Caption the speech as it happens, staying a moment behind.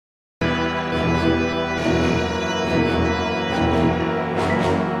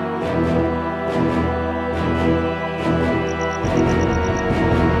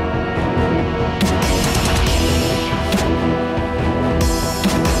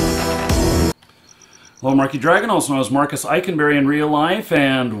Hello, MarkeeDragon, also known as Marcus Eikenberry in real life,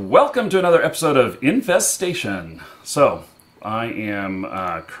 and welcome to another episode of Infestation. So, I am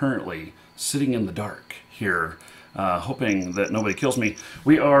currently sitting in the dark here, hoping that nobody kills me.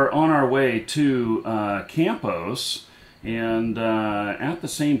 We are on our way to Campos, and at the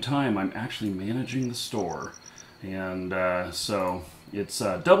same time, I'm actually managing the store. And so, it's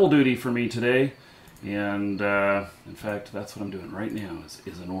double duty for me today, and in fact, that's what I'm doing right now,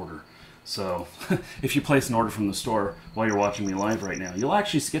 is an order. So, if you place an order from the store while you're watching me live right now, you'll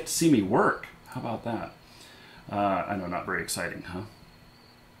actually get to see me work. How about that? I know, not very exciting, huh?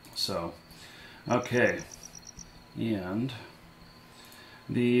 So, okay. And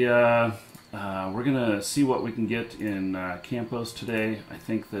the we're gonna see what we can get in Campos today. I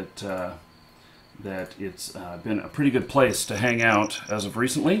think that that it's been a pretty good place to hang out as of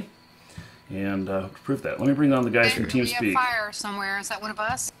recently, and to prove that, let me bring on the guys from TeamSpeak. We have fire somewhere. Is that one of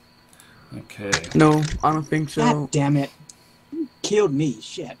us? Okay. No, I don't think so. God damn it. You killed me,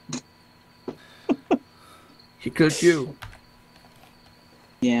 shit. He killed you.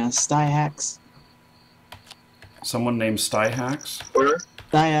 Yeah, Styhacks. Someone named Styhacks?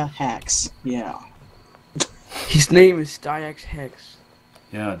 Styhacks, yeah. His name is Styax Hex.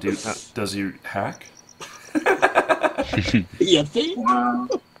 Yeah, dude, does he hack? You think?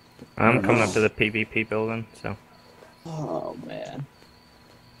 I'm coming up to the PvP building, so. Oh, man.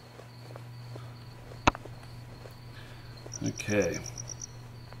 Okay.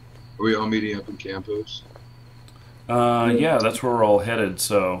 Are we all meeting up in Campos? Yeah, that's where we're all headed,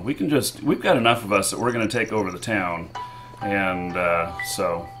 so we can just, we've got enough of us that we're going to take over the town, and,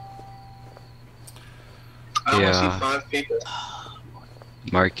 so. I only Yeah. see 5 people.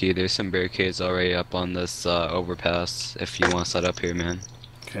 Marky, there's some barricades already up on this overpass if you want to set up here, man.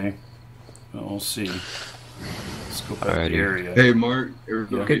 Okay. Well, we'll see. Let's go back to the Alrighty. area. Hey, Mark.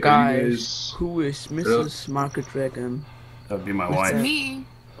 Okay, guys, who is Mrs. MarkeeDragon? That would be my What's wife. that? Me.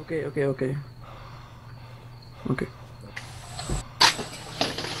 Okay. Okay.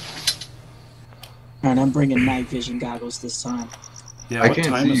 Alright, I'm bringing night vision goggles this time. Yeah, I what can't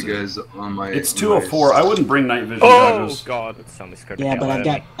time see is you it? guys on my. It's on 2:04. my- I wouldn't bring night vision Oh goggles. god, somebody scared the Yeah, hell but out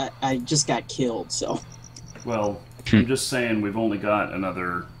of me. I just got killed, so. Well, I'm just saying we've only got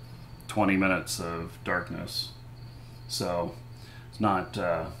another 20 minutes of darkness. So, it's not,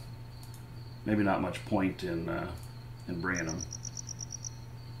 maybe not much point in bringing them.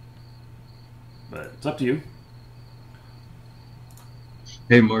 But it's up to you.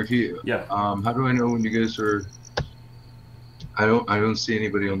 Hey, Marky. Yeah. How do I know when you guys are? I don't see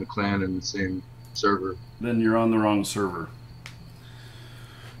anybody on the clan in the same server. Then you're on the wrong server.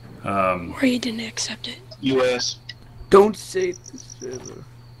 Or you didn't accept it. US. Don't say the server.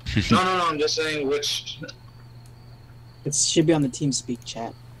 No, I'm just saying which. It should be on the TeamSpeak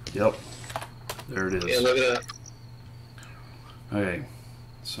chat. Yep. There it Yeah, is. look at that. Okay.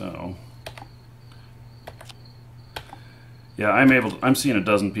 So. Yeah, I'm seeing a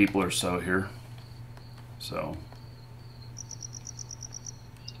dozen people or so here. So.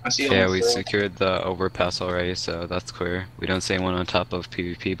 I see Yeah, only we 4. secured the overpass already, so that's clear. We don't see anyone on top of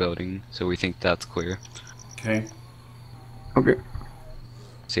PvP building, so we think that's clear. Okay. Okay.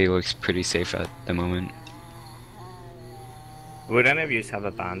 So he looks pretty safe at the moment. Would any of you have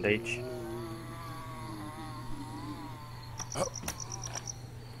a bandage?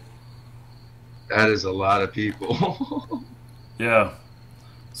 That is a lot of people. Yeah.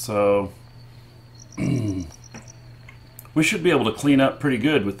 So. We should be able to clean up pretty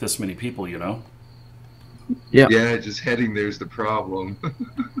good with this many people, you know? Yeah. Yeah, just heading there's the problem.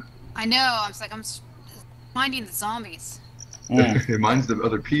 I know. I'm finding the zombies. Mine's the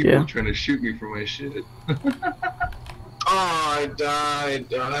other people Yeah. trying to shoot me for my shit. Oh, I died.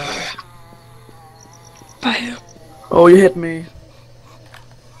 By who? Oh, you hit me.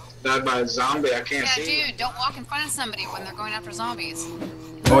 Died by a zombie. I can't Yeah, see. dude, don't walk in front of somebody when they're going after zombies.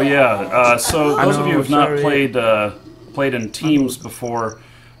 Oh yeah. So I those of you know, who've not sorry. played in teams before,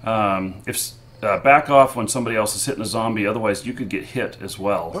 if back off when somebody else is hitting a zombie. Otherwise, you could get hit as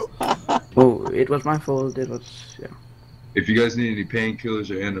well. Oh, it was my fault. It was, yeah. If you guys need any painkillers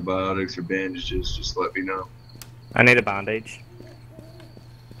or antibiotics or bandages, just let me know. I need a bandage.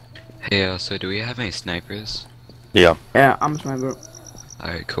 Hey, so do we have any snipers? Yeah, I'm a sniper.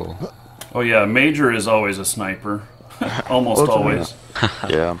 Alright, cool. Oh yeah, Major is always a sniper. Almost Also, always.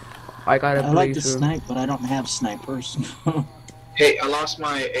 Yeah. I got a I like to blazer. snipe, but I don't have snipers. Hey, I lost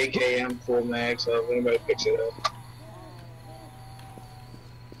my AKM full mag, so if anybody picks it up.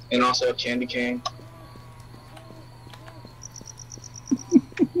 And also a candy cane.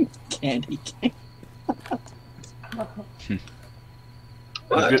 Candy cane.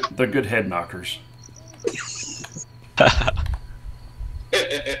 They're good head knockers.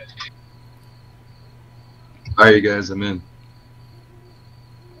 Alright, you guys, I'm in.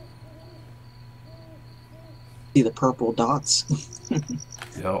 See the purple dots?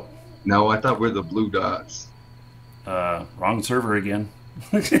 Yep. No, I thought we're the blue dots. Wrong server again.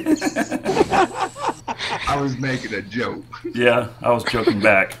 I was making a joke. Yeah, I was joking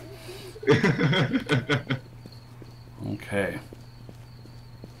back. Okay.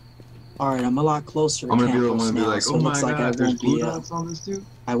 Alright, I'm a lot closer to I'm gonna be the Campos one to be now, like, so oh it my looks like god, there's blue dots on this dude?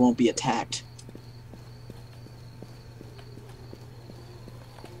 I won't be attacked.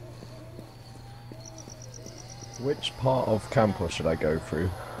 Which part of Campos should I go through?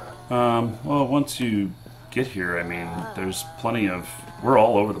 Well, once you get here, I mean, there's plenty of... We're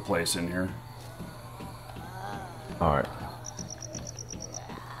all over the place in here. Alright.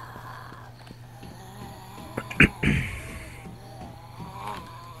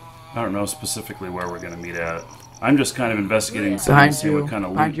 I don't know specifically where we're going to meet at. I'm just kind of investigating the Behind city, seeing you. what kind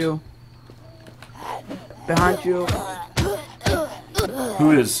of Behind loot. you. Behind you.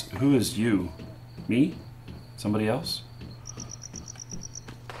 Who is you? Me? Somebody else?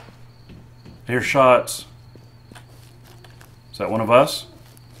 I hear shots. Is that one of us?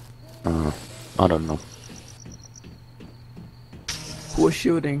 I don't know. Who was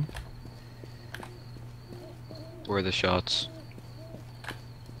shooting? Where are the shots?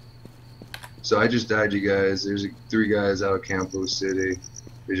 So I just died, you guys. There's 3 guys out of Campos City.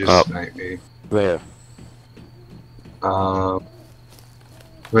 They just sniped me. Where?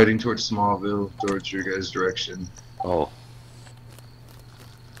 Heading towards Smallville, towards your guys' direction. Oh.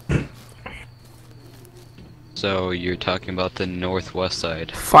 So you're talking about the northwest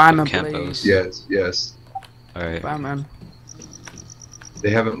side Fireman, of Campos? please. Yes, yes. Alright. Fireman. They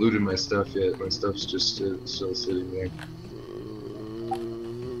haven't looted my stuff yet. My stuff's just still sitting there.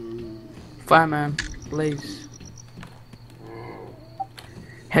 Fireman, please.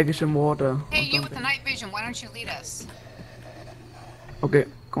 Have you some water? Hey, you with the night vision, why don't you lead us? Okay,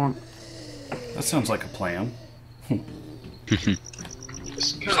 come on. That sounds like a plan. What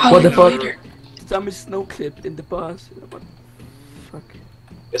the fuck? Some snow clipped in the bus. What the fuck?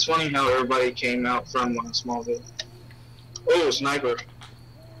 It's funny how everybody came out from Smallville. Oh, sniper.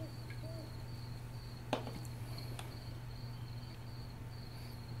 I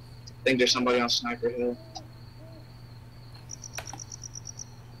think there's somebody on Sniper Hill.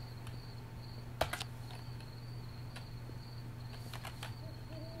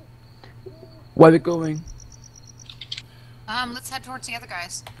 Where are we going? Let's head towards the other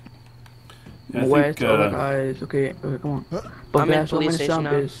guys. Yeah, I Where's think, the other guys? Okay, come on. But I'm in there's so police many station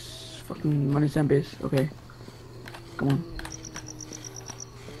now. zombies. Fucking many zombies. Okay. Come on.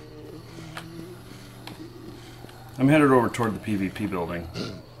 I'm headed over toward the PvP building.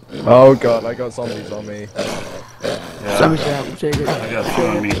 Oh god, I got zombies on me. Yeah, Zombies out, we'll take it. I got two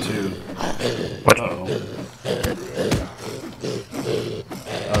on me too. Uh-oh.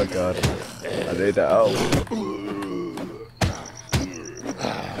 Oh god. I need help.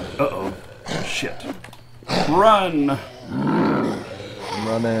 Uh-oh. Shit. Run! I'm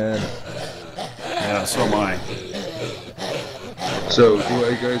running. Yeah, so am I. So, do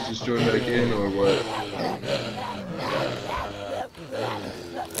I guys just join back in, or what?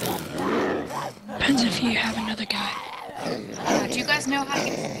 Depends if you have another guy. Do you guys know how to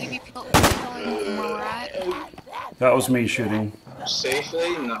get to the PvP building from where we're at? That was me shooting.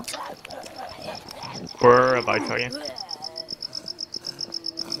 Safely? No. Where about are you?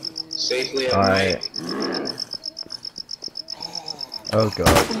 Safely at Alright. night. Oh god.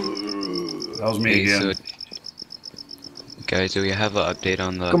 That was me Hey, again. so, guys, do we have an update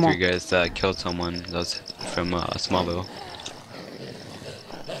on the Come on. 3 guys that killed someone that was from Smallville?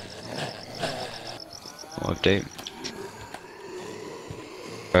 No update.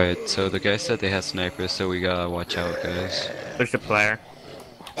 Alright, so the guy said they had snipers, so we gotta watch out, guys. There's a player.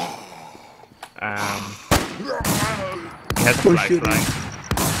 He has a Who's shooting? flashlight.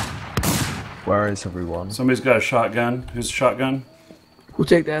 Where is everyone? Somebody's got a shotgun. Who's a shotgun? Who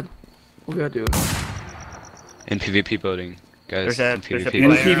take that? What we gotta do? In PvP building, guys. There's a in PvP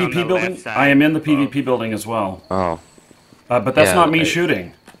In player on the PvP building? left side. I am in the PvP building as well. Oh. But that's Yeah, not me I-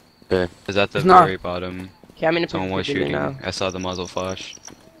 shooting. Okay. Is at the It's not. very bottom. Okay, I'm in a Someone was PvP shooting. now. I saw the muzzle flash.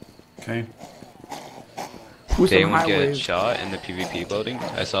 Okay. Who's Did on anyone get highway? shot in the PvP building?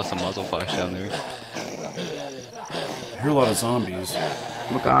 I saw some muzzle flash down there. I hear a lot of zombies. Oh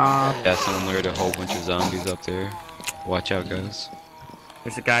my god. Yeah, someone lured a whole bunch of zombies up there. Watch out, guys.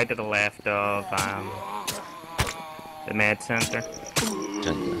 There's a guy to the left of the med center.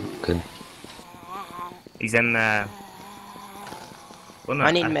 Good. He's in the. Well, no,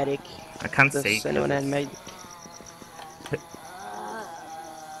 I need medic. I can't see. Does anyone animate?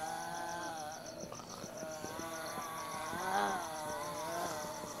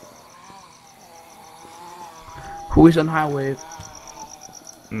 Who is on highway?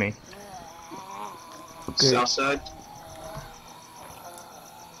 Me. Okay. South side.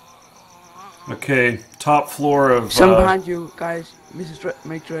 Okay, top floor of Some behind you, guys.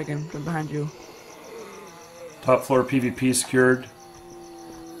 MarkeeDragon, from behind you. top floor PvP secured.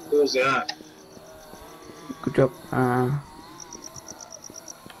 Who's that? Good job.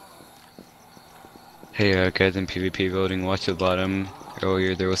 Hey, guys in PvP building, watch the bottom.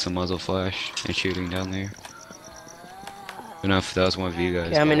 Earlier there was some muzzle flash and shooting down there. I don't know if that was one of you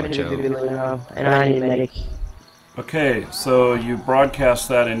guys. Yeah, I'm in a watch PvP out. building now, and I need a medic. Okay, so you broadcast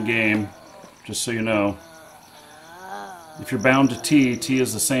that in game, just so you know. If you're bound to T, T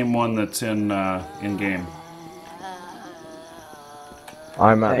is the same one that's in game.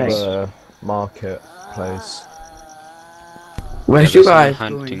 I'm at Thanks. the marketplace. Where's Yeah, you there's guys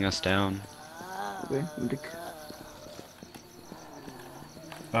someone hunting going? us down. Okay, medic.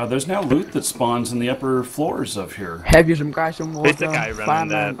 There's now loot that spawns in the upper floors of here. Have you some guys some water? Who's the guy running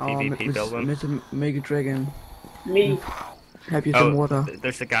the PvP building? Mr. MarkeeDragon. Me. Have you some water?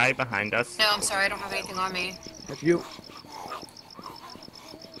 There's a guy behind us. No, I'm sorry, I don't have anything on me. Have you?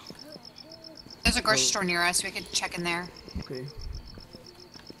 There's a grocery store near us, we could check in there. Okay.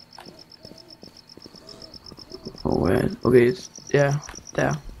 Oh, where? Okay, it's yeah,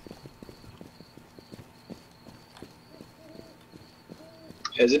 there.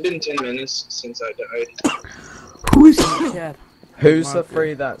 Has it been 10 minutes since I died? Who is in the chat? Who's the Market.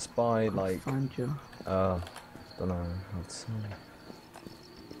 three that's by, like, Find you. don't know how to say.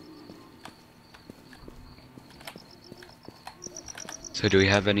 So do we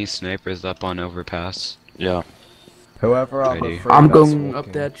have any snipers up on overpass? Yeah. Whoever are the Ready. three I'm that's going up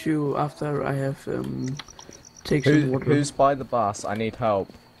walking. there too after I have take some water. Who's by the bus? I need help.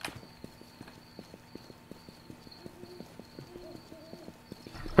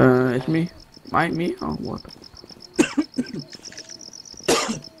 It's me. Mind me or what?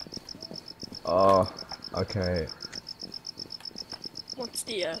 Oh, okay. What's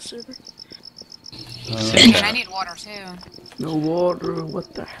the server? And I need water too. No water.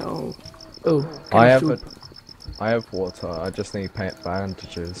 What the hell? Oh, I have soup. I have water. I just need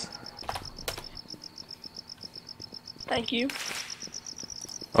bandages. Thank you.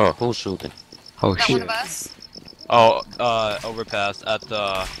 Oh, who's shooting? Oh Is that one shit. of us? Oh, overpass at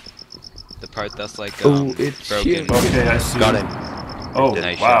the part that's like Oh, it's broken. here. Okay, I see. Got him. Oh,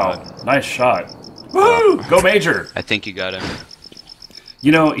 Nice wow. shot. Nice shot. Woo! Go Major! I think you got him.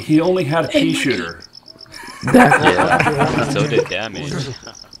 You know, he only had a pea shooter. Yeah, so did damage.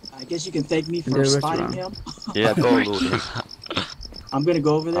 I guess you can thank me The for spotting restaurant. him. Yeah, go Lulu. I'm gonna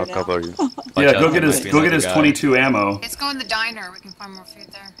go over there I'll now. cover you. Yeah, Watch go out, get there his might be go get another his guy. 22 ammo. Let's go in the diner, we can find more food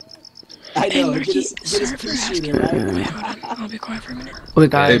there. I know. Hey, Get his Marky, pea sorry, shooter, Wait, right? hold on. I'll be quiet for a minute. Okay,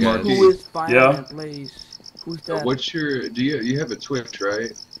 guys. Hey, Marky. Who is buying Yeah? that place? Who's that? What's your? Do you have a Twitch,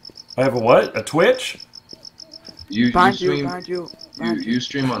 right? I have a what? A Twitch? You Behind you, stream. behind you. You, Behind you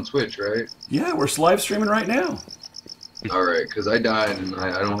stream on Twitch, right? Yeah, we're live streaming right now. All right, because I died and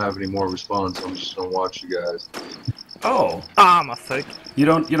I don't have any more response. So I'm just gonna watch you guys. Oh, Ah, my foot. you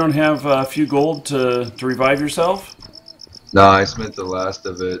don't have a few gold to revive yourself? No, I spent the last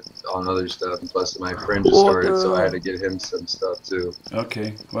of it on other stuff, and plus my friend just started, so I had to get him some stuff too.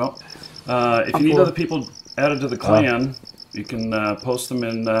 Okay, well, if you need other people added to the clan, you can post them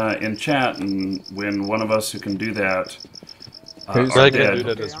in chat, and when one of us who can do that, Who's are I dead, can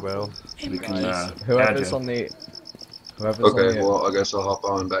do that as well. we can add Whoever's you. on the. Whoever's on Okay, the. well I guess I'll hop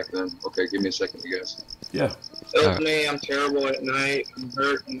on back then. Okay, give me a second, you guys. Yeah. Help me, I'm terrible at night, I'm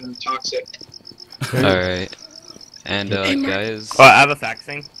hurt, and I'm toxic. Alright. And guys, Oh, I have a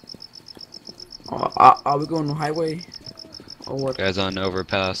faxing. Are we going on the highway? Or what? guys on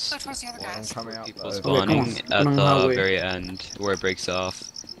overpass. Go towards the other I'm guys. coming out. People though. spawning come on. at On the the highway. very end where it breaks off.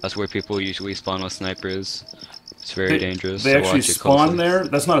 That's where people usually spawn with snipers. It's very dangerous. They so actually watch it spawn closely. there?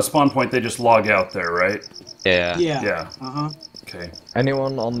 That's not a spawn point, they just log out there, right? Yeah. Yeah. Yeah. Uh-huh. Okay.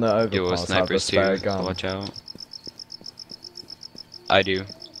 Anyone on the overpass Yo, with have a snipers spare too. So gun? watch out. I do.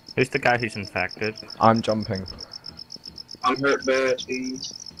 Who's the guy who's infected? I'm jumping. I'm hurt bad,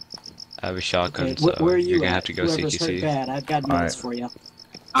 please. I have a shotgun, Okay, so where are you you're gonna at? have to go Whoever's hurt CQC. bad, I've got minutes for you.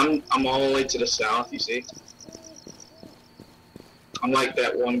 I'm all the way to the south, you see? I'm like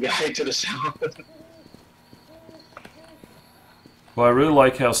that one guy to the south. Well, I really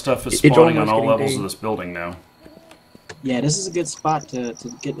like how stuff is It's spawning on almost all getting levels day. of this building now. Yeah, this is a good spot to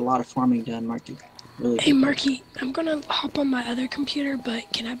get a lot of farming done, Marky. Really Hey, quick. Marky, I'm gonna hop on my other computer, but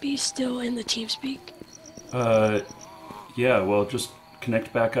can I be still in the TeamSpeak? Yeah, well, just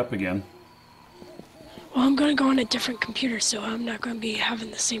connect back up again. Well, I'm gonna go on a different computer, so I'm not gonna be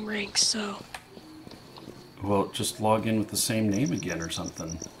having the same ranks, so... Well, just log in with the same name again or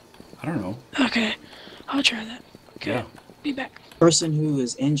something. I don't know. Okay, I'll try that. Okay, Yeah. be back. Person who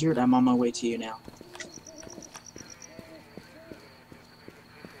is injured, I'm on my way to you now.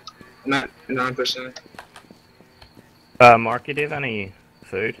 Not 9%. Marky, do you have any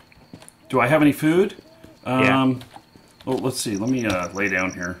food? Do I have any food? Yeah. Well, let's see. Let me lay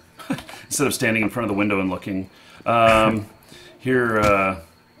down here instead of standing in front of the window and looking. Here,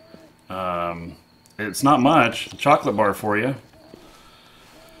 it's not much. A chocolate bar for you.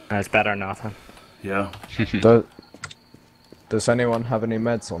 It's better than nothing. Yeah. Does anyone have any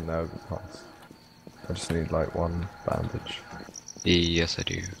meds on their overpass? I just need like one bandage. Yes, I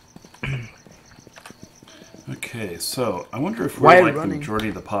do. Okay, so I wonder if Why we're are like you the running? majority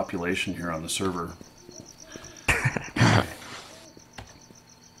of the population here on the server.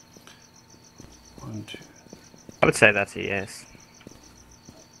 One, two. I would say that's a yes.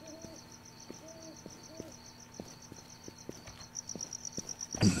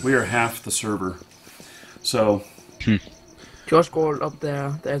 We are half the server. So, Just go up there.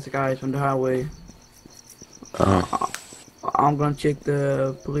 There's the guys on the highway. I'm gonna check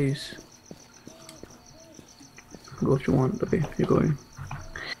the police. Go if you want. Okay, you're going.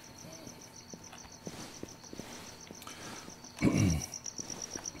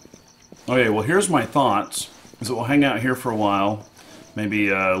 okay, well, here's my thoughts. Is that we'll hang out here for a while,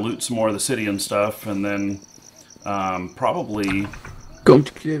 maybe loot some more of the city and stuff, and then probably Going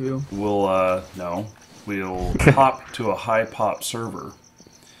to kill you. we'll hop to a high pop server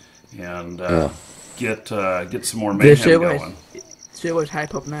and get some more mayhem going. Server's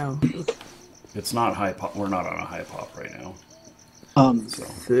hype up now. It's not high pop. We're not on a high pop right now.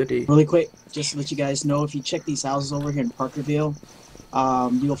 30. Really quick, just to let you guys know, if you check these houses over here in Parkerville,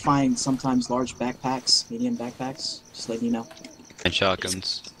 you'll find sometimes large backpacks, medium backpacks. Just letting you know. And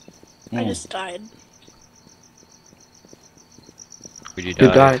shotguns. I just died. Would you You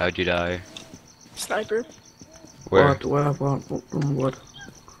die? died. How'd you die? Sniper. Where? What?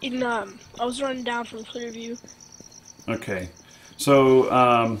 In, I was running down from Clearview. Okay,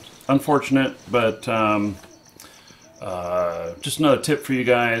 so unfortunate, but just another tip for you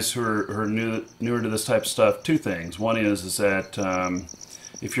guys who are newer to this type of stuff. Two things. One is that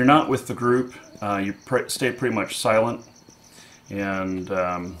if you're not with the group, you stay pretty much silent, and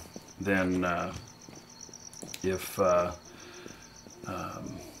then if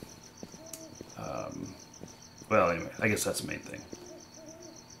well, anyway, I guess that's the main thing.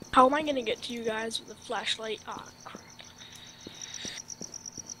 How am I gonna get to you guys with a flashlight? Ah, crap.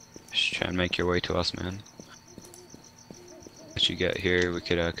 Just try and make your way to us, man. Once you get here, we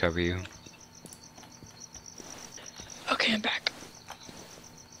could cover you. Okay, I'm back.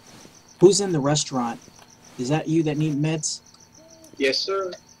 Who's in the restaurant? Is that you that need meds? Yes,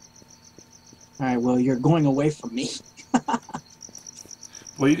 sir. Alright, well, you're going away from me.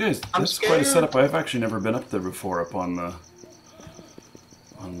 Well, you guys, I'm that's quite a scared. setup. I've actually never been up there before, up on the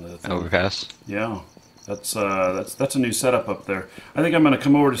thing. Overpass. Yeah, that's a new setup up there. I think I'm gonna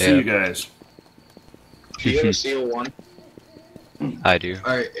come over to see Yeah. you guys. Do you have a CO1? I do.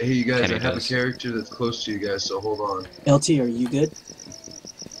 Alright, hey you guys, Kenny I have does. a character that's close to you guys, so hold on. LT, are you good?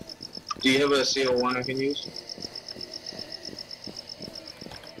 Do you have a CO1 I can use?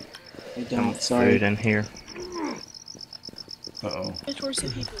 I Some don't, sorry. food in here. Uh-oh. It's towards the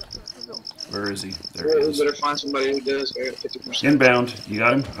people that go. Where is he? There Well, he we is. better find somebody who does. I got 50%. Inbound. You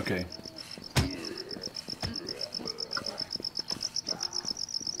got him? Okay.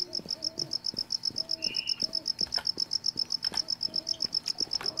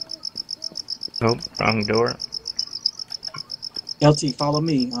 Oh, wrong door. LT, follow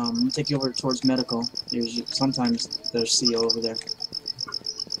me. I'm gonna take you over towards medical. Sometimes there's CO over there.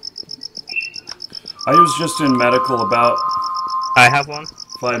 I was just in medical about I have one.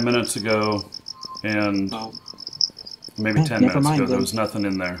 5 minutes ago, and Oh, maybe Oh, 10 never minutes mind ago. There then. was nothing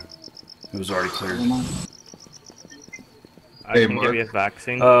in there. It was already never cleared. mind. I Hey, can Mark. give you a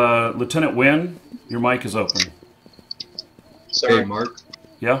vaccine. Lieutenant Wynn, your mic is open. Sorry. Hey Mark.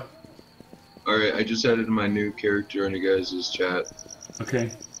 Yeah? Alright, I just added my new character in you guys' chat.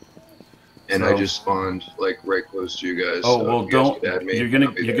 Okay. And So- I just spawned like right close to you guys. Oh, so well, you guys don't. could add me, You're I'll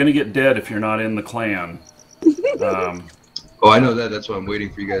gonna be you're there. gonna get dead if you're not in the clan. Oh, I know that. That's why I'm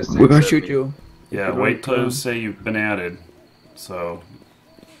waiting for you guys to We're gonna accept shoot me. you. Yeah, If you wait don't, till you say you've been added. So,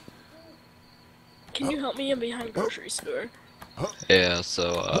 Can you help me in behind grocery store? Yeah,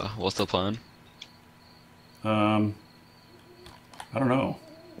 so, what's the plan? I don't know.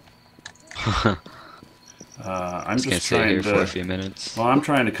 I'm Just gonna just sit trying here to. for a few minutes. Well, I'm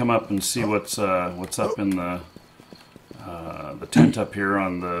trying to come up and see what's up in the tent up here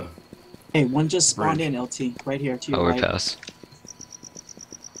on the. Hey, one just spawned bridge. in, LT, right here to your right. Overpass.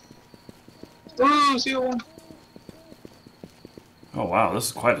 Oh, see you. Oh wow, this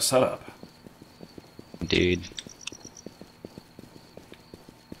is quite a setup. Indeed.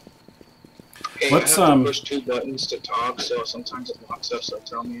 Hey, Let's, I have to push 2 buttons to talk, so sometimes it locks up, so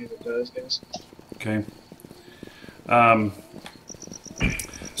tell me if it does, guys. Okay.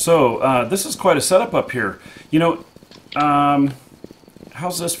 So this is quite a setup up here. You know,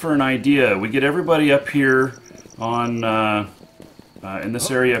 how's this for an idea? We get everybody up here on in this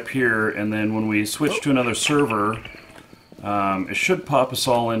area up here, and then when we switch to another server, it should pop us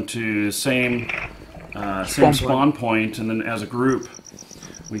all into the same spawn point, and then as a group,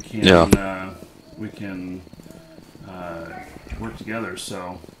 we can work together.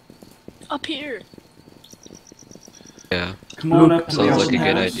 So Up here. Yeah. come on up to the Sounds like a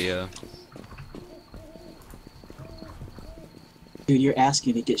open good house. idea. Dude, you're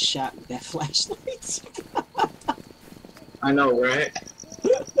asking to get shot with that flashlight. I know, right?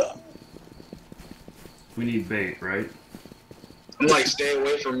 We need bait, right? I'm like, stay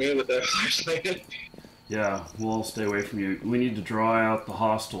away from me with that flashlight. Yeah, we'll all stay away from you. We need to draw out the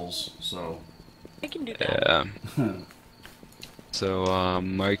hostiles, so. I can do that. Yeah. So,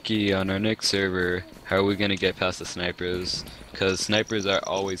 Marky, on our next server, how are we gonna get past the snipers? Because snipers are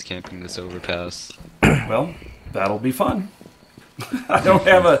always camping this overpass. Well, that'll be fun.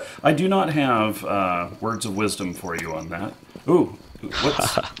 I do not have words of wisdom for you on that. Ooh,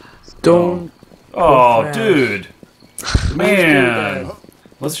 what's? Don't. Oh, fast. dude, man.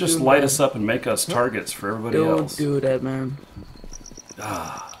 Let's just do light that. us up and make us targets for everybody Don't else. do that, man.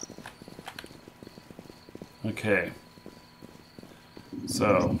 Ah. Okay.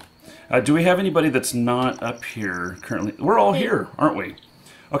 So, do we have anybody that's not up here currently? We're all here, aren't we?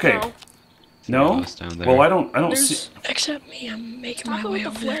 Okay. No. No? Down there. Well, I don't There's see. Except me, I'm making my Talk way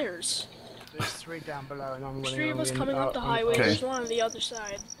about the over there. flares. There's 3 down below, and I'm There's running 3 of us along coming up the highway. Okay. There's 1 on the other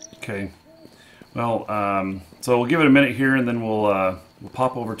side. Okay. Well, so we'll give it a minute here, and then we'll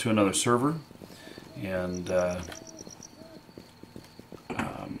pop over to another server, and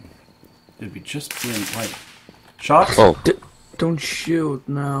it'd be just being like shots. Oh, Don't shoot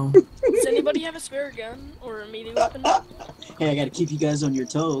now. Does anybody have a spare gun or a melee weapon? Hey, I gotta keep you guys on your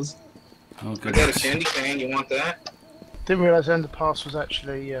toes. Oh I got a goodness. candy cane, you want that? Didn't realise the underpass was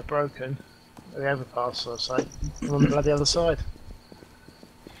actually broken. The overpass, I say. I'm on the other side.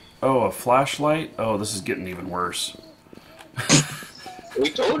 Oh, a flashlight. Oh, this is getting even worse. We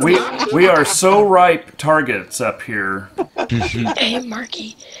told you not to. We are so ripe targets up here. Hey,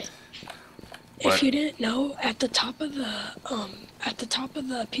 Marky. What? If you didn't know, at the top of the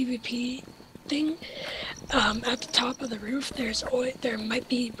PvP thing, at the top of the roof, there might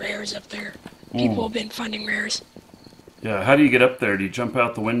be rares up there. People have been finding rares. Yeah. How do you get up there? Do you jump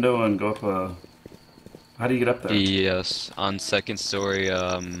out the window and go up a? How do you get up there? Yes, on second story,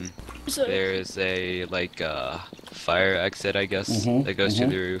 So, there is a fire exit, I guess, that goes to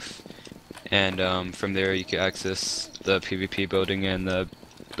the roof, and from there you can access the PvP building and the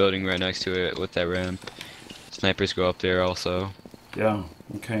building right next to it with that ramp. Snipers go up there also. Yeah.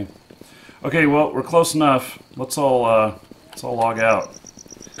 Okay. Okay. Well, we're close enough. Let's all log out.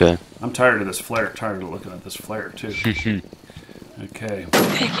 okay. I'm tired of this flare. Tired of looking at this flare too. Okay.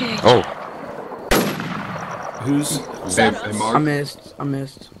 Okay. Oh, Who's? Hey, us? hey, I Mark. missed.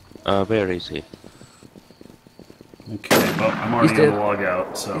 where is he? Okay. Well, I'm already He's in the dead. log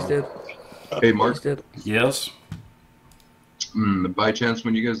out. So. He's dead. Hey, Mark. He's dead. Yes. By chance,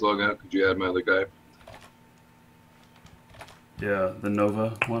 when you guys log out, could you add my other guy? Yeah. The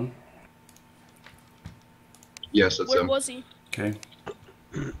Nova one. Yes, that's where him. was he? Okay.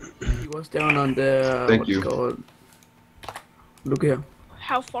 He was down on the. Thank what's you. it called? Look here.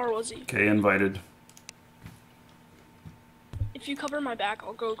 How far was he? Okay. Invited. If you cover my back,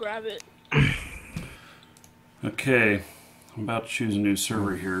 I'll go grab it. Okay. I'm about to choose a new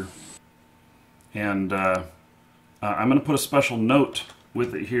server here, and I'm going to put a special note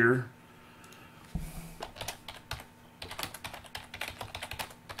with it here.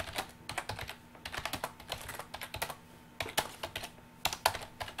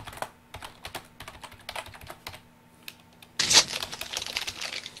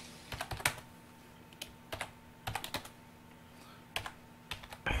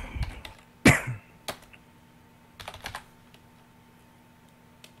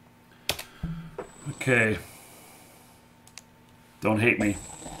 Okay. Don't hate me.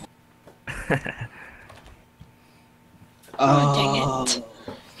 Oh, dang it.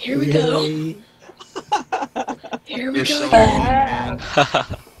 Here we really? go. Here we You're go so again.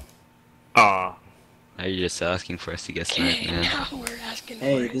 Aw. Are you just asking for us to get sniped, Okay, man? now we're asking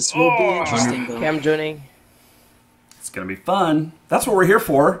Hey, for this will be interesting though. I'm joining. It's gonna be fun. That's what we're here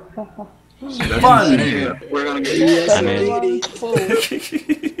for. That's Fun. insane. We're gonna get Yes, I'm in.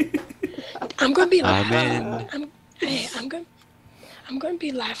 indeed. I'm gonna be I'm laughing. in. I'm gonna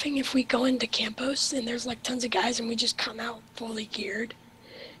be laughing if we go into Campos and there's like tons of guys and we just come out fully geared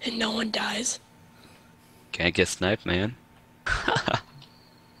and no one dies. Can't get sniped, man.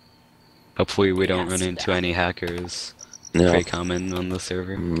 Hopefully we don't run into any hackers. No. Pretty common on the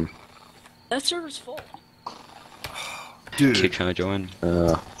server. That server's full. Dude. Keep trying to join.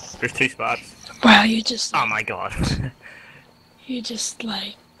 There's 2 spots. Wow, you just Oh my god.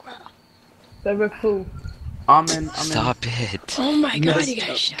 like wow. Server full. I'm in. Stop it. Oh my god, you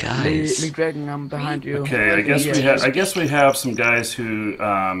guys shut up. Guys. MarkeeDragon, I'm behind you. Okay, I guess we have some guys who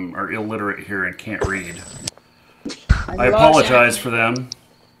are illiterate here and can't read. I apologize for them.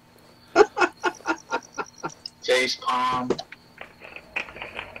 face palm.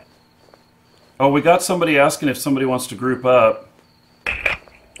 Oh, we got somebody asking if somebody wants to group up.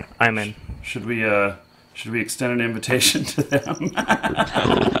 I'm in. Should we extend an invitation to them?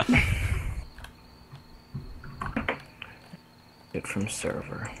 Get from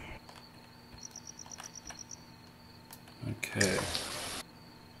server. Okay.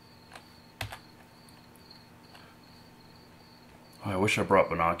 Oh, I wish I brought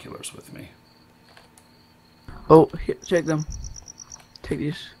binoculars with me. Oh, here, check them. Take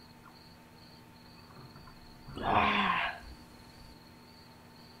these.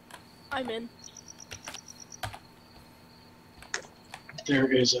 I'm in.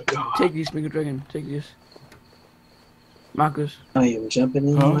 There is a god. Take these, MarkeeDragon. Take these. Marcus. I am jumping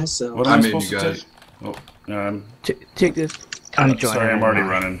in myself. What am I I'm in, supposed you to guys. take? Oh, Take this. I'm joining. sorry, I'm already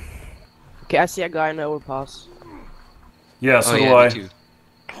running. Okay, I see a guy in the overpass. Yeah, so Oh, do yeah, I. me too.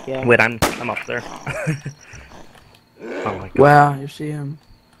 Yeah. Wait, I'm up there. Oh my god. Wow, you see him.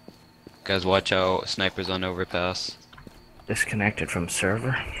 Guys, watch out. Snipers on overpass. Disconnected from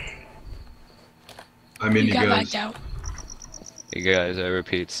server. I'm in, You you got guys. locked out. Hey guys, I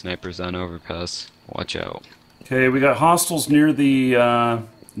repeat, snipers on overpass. Watch out. Okay, we got hostiles near the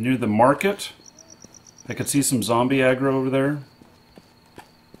market. I could see some zombie aggro over there.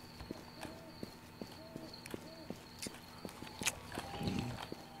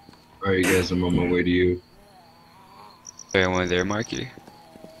 Alright, you guys, I'm on my way to you. Everyone there, Marky?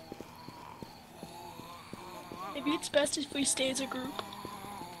 Maybe it's best if we stay as a group.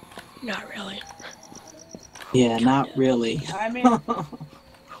 Not really. Yeah, not really. I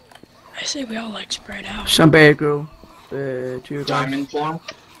say we all like spread out. Some bad girl. To your guys. Diamond form.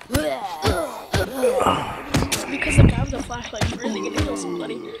 Because the guy with the flashlight is really gonna kill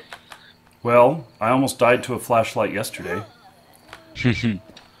somebody. Well, I almost died to a flashlight yesterday.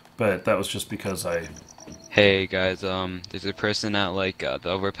 But that was just because I... Hey guys, there's a person at like the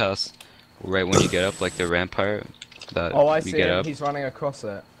overpass right when you get up, like the rampart. That Oh, I you see get him. up. He's running across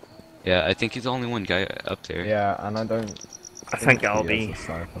it. Yeah, I think he's the only one guy up there. Yeah, and I don't. I think I'll he is be a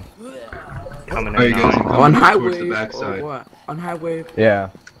sniper. coming Alright, in you guys, now. I'm On coming towards highway the or backside. what? On highway. Yeah,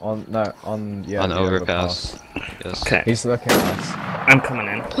 on on the overpass. Yes. Okay, He's looking at us. I'm coming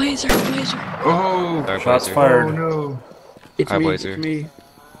in. Blazer. Oh! Our Shots Blazer. fired. Oh no! It's Hi, me. Blazer. It's me.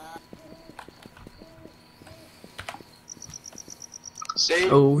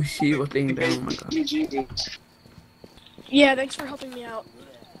 Save. Oh, she was laying down. Oh my god. Yeah, thanks for helping me out.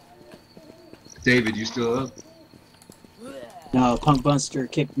 David, you still up? No, Punk Buster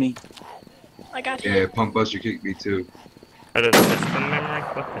kicked me. I got you. Yeah, Punk Buster kicked me too. Out of system memory?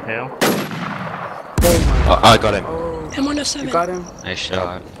 What the hell? Oh my god. I got him. Oh, M107. you got him? Nice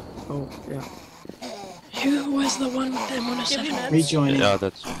shot. Oh, yeah. Who was the one with the M107? Rejoining. Yeah,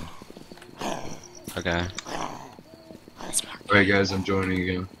 that's. Okay. Alright, guys, I'm joining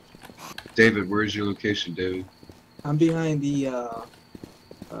again. David, where's your location, David? I'm behind the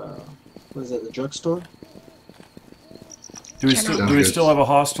what is that? The drugstore? Do we still have a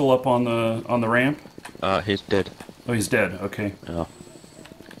hostile up on the ramp? He's dead. Oh, he's dead. Okay. Yeah.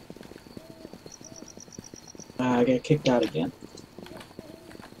 I got kicked out again.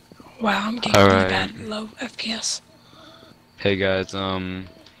 Wow, I'm getting really Alright. bad low FPS. Hey guys,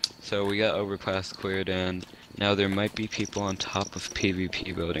 so we got overpass cleared and now there might be people on top of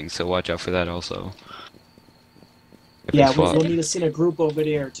PvP buildings, so watch out for that also. If Yeah, it's we'll fought. need to send a group over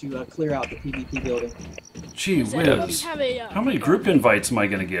there to clear out the PvP building. Gee whiz. How many group invites am I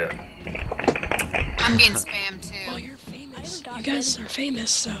gonna get? I'm getting spammed too. Well, you're famous. You guys are famous,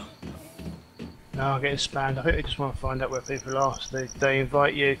 so. No, I'm getting spammed. I think they just want to find out where people are. So they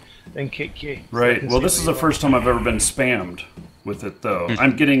invite you, then kick you. so they Right. can Well, see this where is you the are. first time I've ever been spammed with it, though.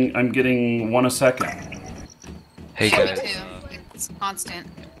 I'm getting 1 a second. Hey Yeah, guys, me too. It's constant.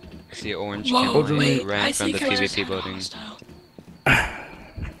 see orange Whoa, can wait, ran I from the think I just PvP had a building. hostile.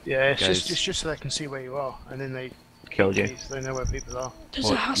 Yeah, it's Guys. just so they can see where you are, and then they Killed you. so they know where people are. There's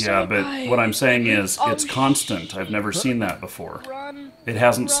a house Yeah, right but by- what I'm saying is it's constant. I've never seen that before. It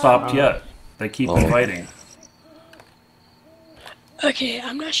hasn't stopped yet. They keep inviting. Okay,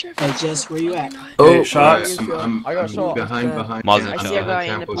 I'm not sure if Hey, it's Jess, where you at? Hey, shots. I'm I got shot. behind Mazel I see a tov. guy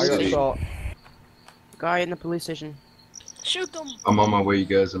in the Campos I got City. shot. Guy in the police station. Shoot them! I'm on my way, you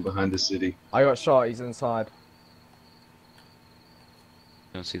guys. I'm behind the city. I got shot. He's inside.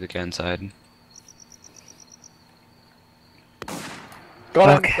 Don't see the guy inside.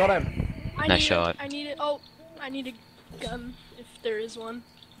 Got him. Got him. Nice shot. I need it. Oh, I need a gun if there is one.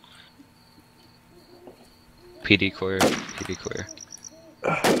 PD core. PD core.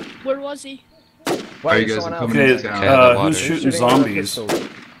 Where was he? Alright, you guys, I'm coming into Okay, town. who's shooting zombies?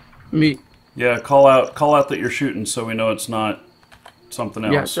 Me. Yeah, call out that you're shooting so we know it's not something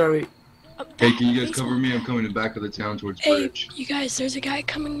else. Yeah, sorry. Hey, can you guys cover me? I'm coming in the back of the town towards Hey, Bridge. you guys, there's a guy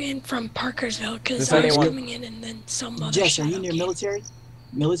coming in from Parkersville because Does I was anyone- coming in and then some other Jess, are you shadow near came. military?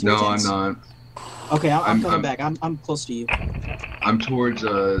 Military No, I'm tanks? not. Okay, I'm I'm- coming I'm- back. I'm close to you. I'm towards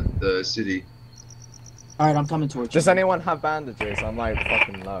the city. Alright, I'm coming towards you. Does anyone have bandages? I'm like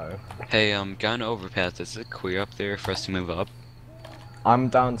fucking low. Hey, guy on overpass. Is it clear up there for us to move up? I'm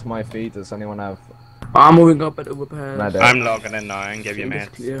down to my feet. Does anyone have? I'm moving up at overpass. Medic. I'm logging in now and give you It is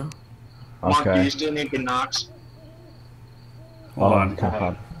meds. clear. Mark, do Okay. you still need the knocks? Hold on.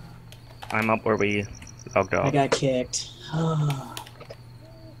 Okay. I'm up where we logged I off. got kicked.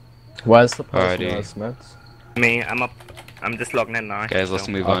 Where's the person Alrighty. who has smiths? Me, I'm up. I'm just logging in now. Guys, let's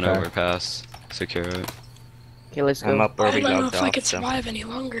so move on Okay. overpass. Secure it. Okay, let's go. I'm up where I we don't know logged if I off. could So. survive any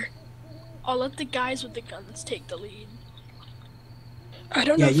longer. I'll let the guys with the guns take the lead. I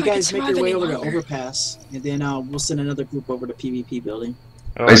don't know Yeah, if you I could guys make survive your way any over to longer. overpass, and then we'll send another group over to PvP building.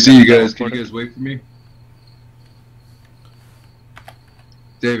 Oh, I see you got guys. Can you teleported. guys wait for me?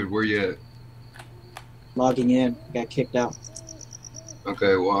 David, where you at? Logging in. Got kicked out.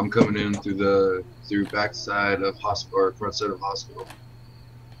 Okay, well I'm coming in through backside of hospital or front side of hospital.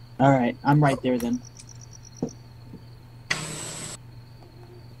 Alright, I'm right there then.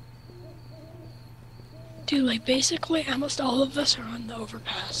 Dude, like basically almost all of us are on the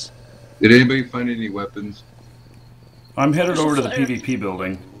overpass. Did anybody find any weapons? I'm headed There's a over to the flare. PvP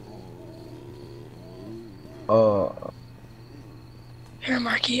building. Here,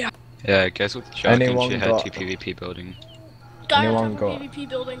 Marky. Yeah, guys with the shotgun Anyone should head got- to PvP building. Guy Anyone on top got- of PvP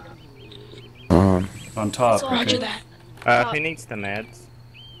building. On top, Roger okay. that. Who needs the meds?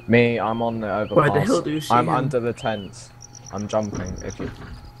 Me, I'm on the overpass. Where the hell do you see I'm him? under the tents. I'm jumping. If you.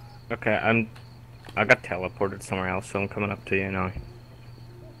 Okay, I got teleported somewhere else, so I'm coming up to you now.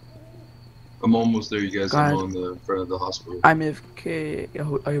 I'm almost there, you guys. Guys. I'm on the front of the hospital. I'm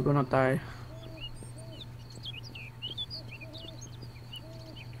AFK. Are you gonna die?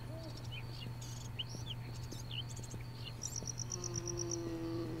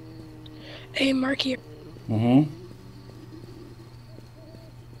 Hey, Marky, Mm-hmm.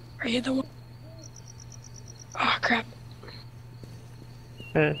 are you the one? Oh, crap.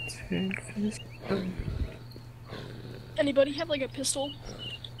 Anybody have like a pistol?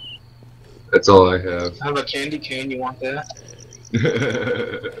 That's all I have. I have a candy cane. You want that?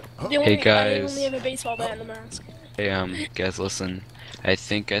 They only, I guys. only have a baseball bat and a mask. Hey, guys, listen. I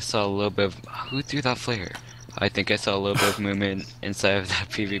think I saw a little bit of... Who threw that flare? I think I saw a little bit of movement inside of that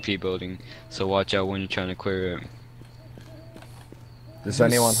PvP building, so watch out when you're trying to clear it. Does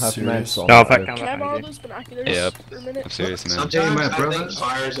anyone have Serious? meds on? No, if I that? can Can I borrow behind you. those binoculars Yep. for a minute? I'm serious, man. Sometimes my I brother. think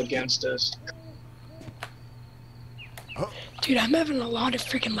fire's against us. Dude, I'm having a lot of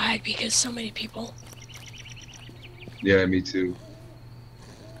freaking lag because so many people. Yeah, me too.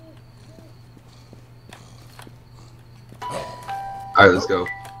 Alright, let's go.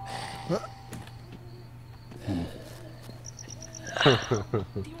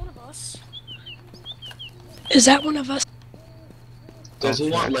 One of us? Is that one of us? Does he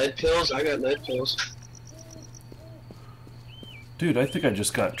want lead pills? I got lead pills. Dude, I think I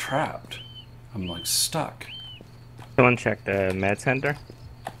just got trapped. I'm like stuck. Someone check the med center.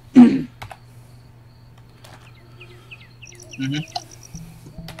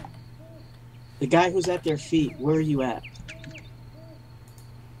 The guy who's at their feet, where are you at?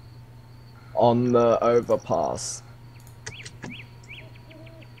 On the overpass.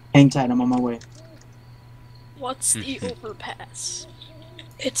 Hang tight, I'm on my way. What's the overpass?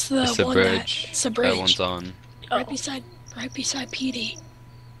 It's the It's the one bridge. it's the bridge. That one's on. Right beside PD.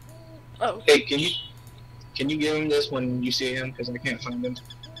 Oh. Hey, can you give him this when you see him? Because I can't find him.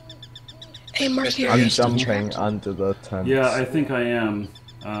 Hey, Marky, I'm jumping under the tent. Yeah, I think I am.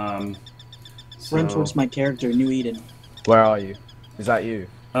 Run towards my character, New Eden. Where are you? Is that you?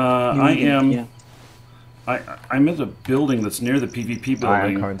 I Eden, am. yeah. I'm in the building that's near the PvP building. I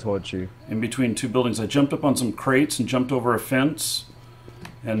am coming towards you. In between two buildings. I jumped up on some crates and jumped over a fence.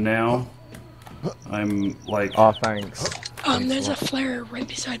 And now I'm like... Oh, thanks. There's a flare right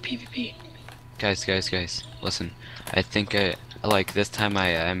beside PvP. Guys, listen. I think like this time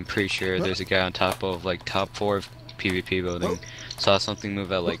I'm pretty sure there's a guy on top of like top 4 of PvP building. Saw something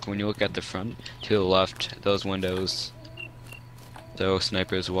move out, like when you look at the front to the left, those windows. So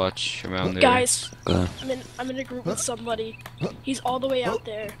snipers watch around there. Guys, I'm in a group with somebody. He's all the way out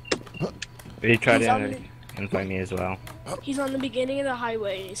there. He tried to invite me as well. He's on the beginning of the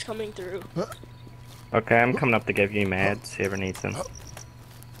highway and he's coming through. Okay, I'm coming up to give you meds, whoever needs them.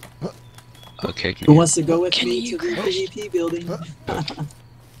 Okay. Who wants to go with me to the PvP building?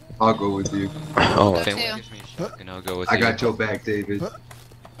 I'll go with you. Oh, if anyone gives me a shotgun, I'll go with you. I got your back, David.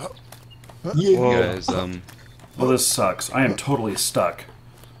 You guys, Well, this sucks. I am totally stuck.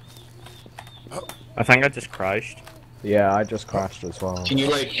 I think I just crashed. Yeah, I just crashed as well. Can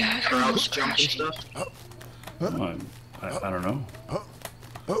you like crouch jump and stuff? Oh, I don't know.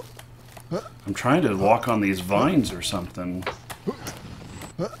 I'm trying to walk on these vines or something.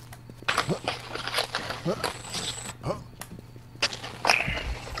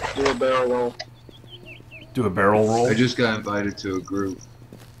 Do a barrel roll. Do a barrel roll? I just got invited to a group.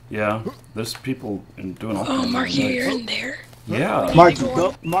 Yeah, there's people doing all Oh, kinds of Marky, things. you're in there? Yeah.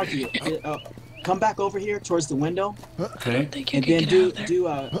 Marky, come back over here towards the window. Okay. And then do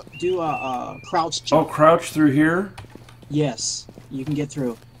a crouch jump. Oh, crouch through here? Yes, you can get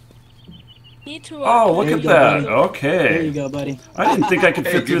through. Need to, Oh, look There at you go, that. buddy. Okay. There you go, buddy. I didn't think I could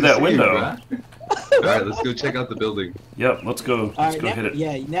Hey, fit through good to that see you, window. Alright, let's go check out the building. Yep, let's go. All Let's right, go now, hit it.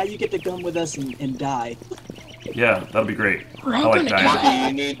 yeah, now you get to come with us and die. Yeah, that'll be great. We're I all like gonna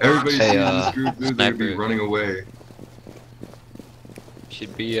that. Everybody Hey, sees this group, they're gonna be sniper. running away.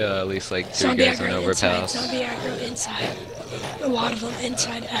 should be at least like 2 Zombie guys on aggro inside, overpass. zombie aggro inside. A lot of them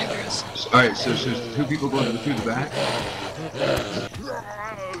inside aggros. Alright, so should 2 people go through the back?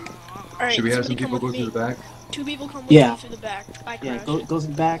 Alright, Should we have some somebody come people go with through me. the back? 2 people come with Yeah. me through the back. I Yeah, crashed. go to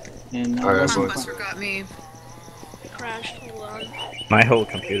the back and. All right, listen. everyone. Got me. Crashed, hold on. My whole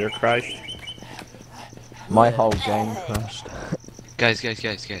computer crashed. My whole game crashed. Guys.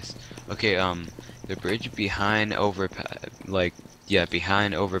 Okay, the bridge behind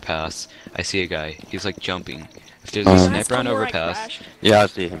behind overpass. I see a guy. He's like jumping. If there's a sniper on overpass, Yeah, I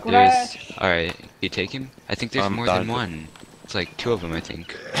see him. there's. All right, you take him. I think there's I'm more done. than one. It's like 2 of them, I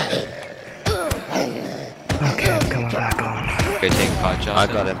think. Okay, I'm coming back on. Okay, take pot shot.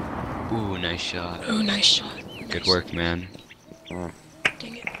 I got him. Ooh, nice shot. Oh, nice shot. Good work, man. Dang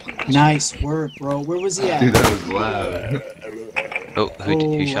it. Nice work, bro. Where was he at? Dude, that was loud. Oh,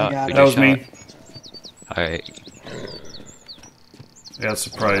 who I shot? got Who it. That was just me. shot? Alright. Yeah,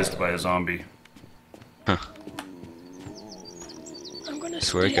 surprised by a zombie. Huh. I'm gonna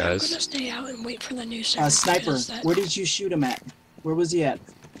Swear, stay, guys. I'm gonna stay out and wait for the new server. Sniper, because that- where did you shoot him at? Where was he at?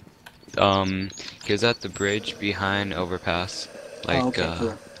 He was at the bridge behind overpass. Like, Oh, okay,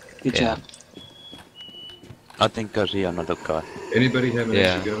 cool. Good yeah. job. I think I see another guy. Anybody have an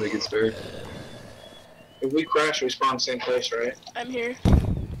Yeah. extra gun that gets spared? If we crash, we spawn same place, right? I'm here.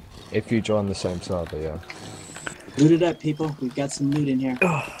 If you join the same server, yeah. Loot it up, people. We've got some loot in here.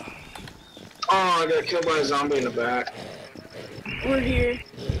 Oh, I got killed by a zombie in the back. We're here.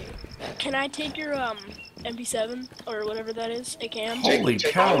 Can I take your MP7 or whatever that is? AKM? Holy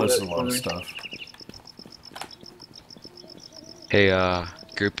take cow, all of this is it a lot for of me. stuff. Hey,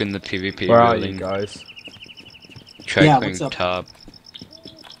 group in the PvP Where are building. you guys? Try Yeah, clearing what's up? top.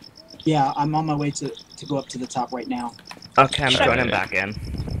 Yeah, I'm on my way to go up to the top right now. Okay, I'm joining Alright. back in.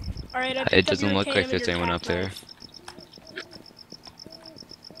 Alright, I It picked up doesn't your look AKM like and there's your anyone up top there.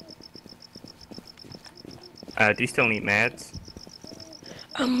 knife. Do you still need meds?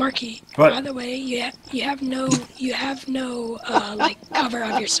 Marky, What? by the way, you have no like cover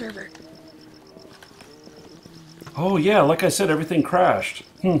of your server. Oh yeah, like I said, everything crashed.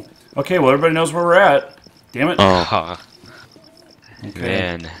 Okay, well everybody knows where we're at. Damn it. Oh. Okay.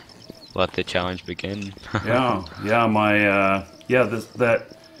 Man, let the challenge begin. Yeah,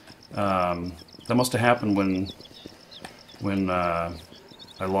 that must have happened when I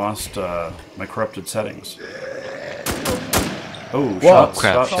lost my corrupted settings. Oh, What? shots.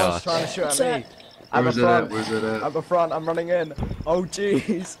 Crap shots. shot. Trying to shoot What's at me. At the front. Where's it at? At the front, I'm running in. Oh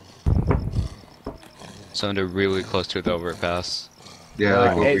jeez. Sounded really close to the overpass. Yeah,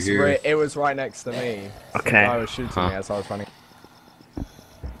 like over here. It was right next to me. Okay. The guy was shooting me as I was running.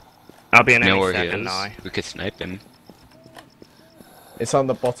 I'll be in You know any where he second is? now. We could snipe him. It's on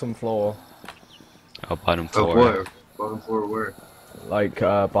the bottom floor. Oh, bottom Oh, floor. where? Bottom floor where? Like,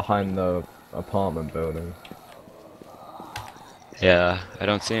 behind the apartment building. Yeah, I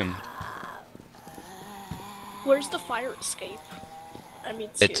don't see him. Where's the fire escape? I mean,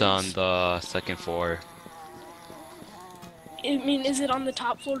 It's on serious. the second floor. I mean, is it on the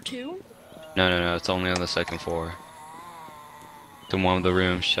top floor too? No, it's only on the second floor. To one of the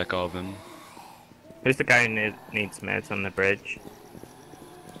rooms, check all of them. Who's the guy who needs meds on the bridge?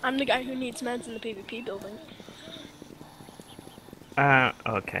 I'm the guy who needs meds in the PvP building.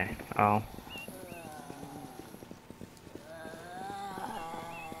 Okay. Oh.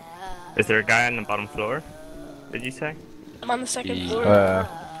 Is there a guy on the bottom floor? Did you say? I'm on the second floor.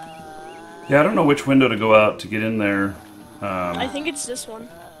 Yeah, I don't know which window to go out to get in there. I think it's this one.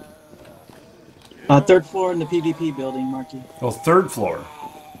 Third floor in the PvP building, Marky. Oh, third floor.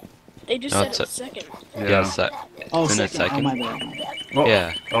 They just No, said it's it was second. Oh, isn't it second. Oh, second? my bad. Oh,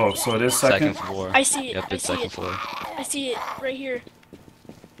 Yeah. Oh, so it is second? floor. I see it. Yep, I it's see second it. floor. I see it right here.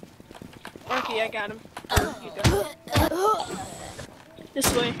 Marky, I got him. You got him.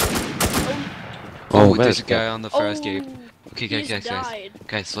 This way. Oh, where's there's a that? guy on the fire escape. Okay, he guys, just died.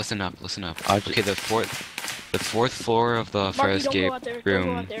 guys, listen up. I Okay, the fourth floor of the fire Marky, don't escape go out there. Don't go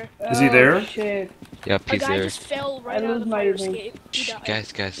room. out there. Is he there? Shit. Yep, A he's guy there. just fell right out of the fire escape. He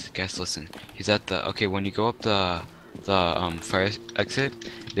died. Guys, listen. He's at the. Okay, when you go up the fire exit,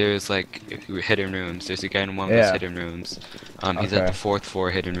 there's like hidden rooms. There's a guy in one of those hidden rooms. He's at the fourth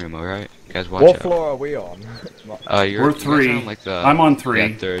floor hidden room. All right, guys, watch What out. floor are we on? We're You guys are 3. on, like, the, I'm on 3.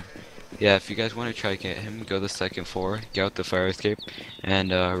 Yeah, third. Yeah, if you guys want to try to get him, go to the second floor, get out the fire escape, and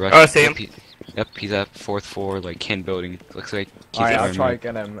rush. Oh, I see him. Yep, he's at fourth floor, like kin building. Looks like he's Alright, I'll armored. try to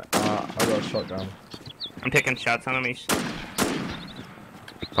get him. I got a shotgun. I'm taking shots on him.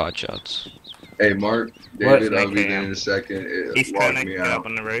 Pot shots. Hey, Mark, What? David, I'll be there in a second. It He's locked trying to me get out. up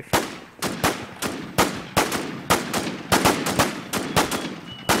on the roof.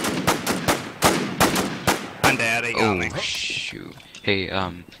 I'm dead. He got me. Oh shoot! Hey,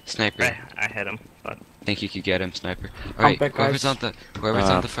 sniper. I hit him, but Think you could get him, sniper. Alright, back, whoever's guys.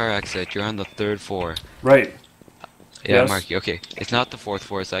 on the fire exit, you're on the third floor. Right. Yeah, Yes. Marky, okay. It's not the fourth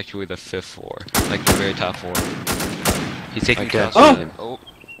floor, it's actually the fifth floor. Like the very top floor. He's taking shots got with you. him. Oh!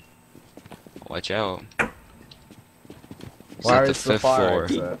 Watch out. He's Where at the is the fifth fire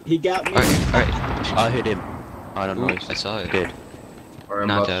floor. exit? He got me. Alright. I hit him. I don't know. Ooh, I saw it. Dead. Alright, I'm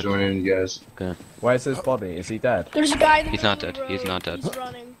Not about dead. to join in, you guys. Where's his body? Is he dead? There's a guy in the He's not middle of dead. the He's road. not dead. He's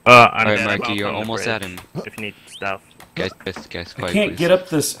running. I'm Alright, dead. Marky, I'm you're on the almost at bridge. him. If you need stuff. Guys, I quiet, can't please. get up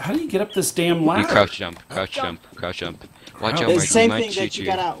this. How do you get up this damn ladder? You crouch jump. Watch out, Crouch. Marky, It's he the same might thing shoot that you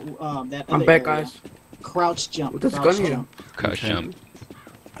got out. That I'm other back, area. guys. Crouch jump. With this Crouch gun here. jump. Crouch jump.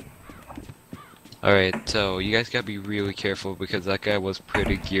 Alright, so you guys gotta be really careful because that guy was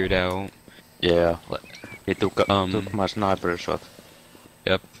pretty geared out. Yeah. He took my sniper shot.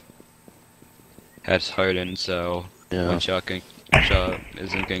 Yep. Had hardened, so Yeah. one shot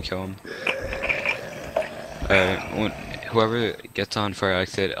isn't gonna kill him. Alright, whoever gets on fire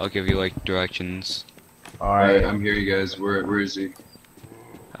exit, I'll give you like directions. Alright, I'm here, you guys. Where is he?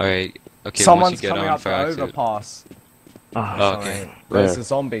 Alright, okay, Someone's once you get coming on up the fire exit. overpass. Oh, okay. There's a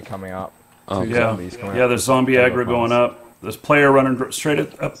zombie coming up. Oh, Two Yeah, zombies coming yeah. up. There's zombie the aggro going up. There's player running straight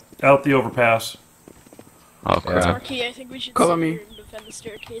up out the overpass. Oh crap. Marky, I think we should Cover sit me. here and defend the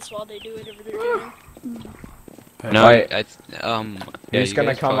staircase while they do whatever they're doing. No, Wait. yeah, Who's you gonna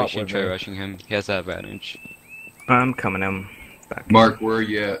guys come probably up should with try me? rushing him. He has that advantage. I'm coming in. Back. Mark, where are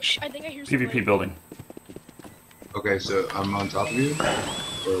you at? Shh, I think I hear PvP somebody. building. Okay, so I'm on top of you?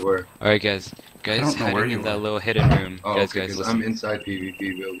 Or where? Alright, guys, don't know where hiding you in that are. little hidden room. Oh, guys, okay, guys, 'cause listen. I'm inside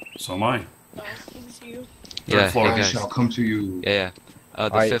PvP building. So am I. Oh, it's you. Yeah, floor. hey I guys. shall come to you. Yeah. The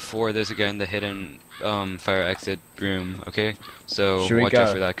Alright. fifth floor, there's a guy in the hidden fire exit room. Okay, so Should we watch out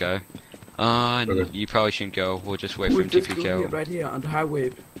go? for that guy. Okay. You probably shouldn't go. We'll just wait for We're him to just peek going out. right here on the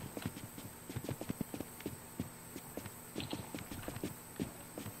highway.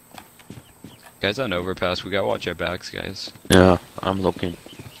 Guys on overpass, we gotta watch our backs, guys. Yeah, I'm looking.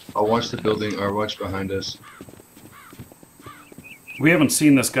 I'll watch the building, or watch behind us. We haven't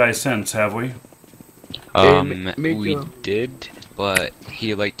seen this guy since, have we? Make We your- did, but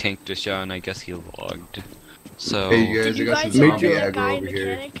he like tanked a shot, and I guess he logged. So. Hey, you guys, Did I you got some guys zombie see that aggro guy over here.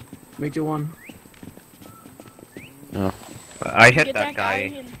 mechanic? Major one. I hit Get that guy.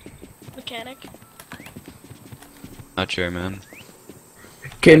 in mechanic. Not sure, man.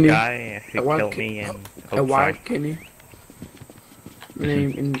 Kenny. Guy who killed me in A white Oakside. Kenny.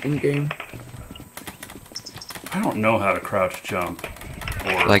 Name in game. I don't know how to crouch jump.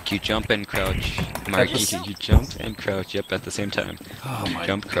 Or... Like you jump and crouch. Mark, you jump and crouch, yep, at the same time. Oh my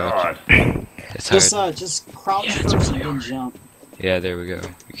jump, crouch. God. It's hard. Just crouch first and then jump. Yeah, there we go.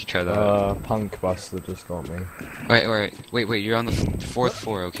 You can try that. Punk Buster just got me. Alright, wait, you're on the 4th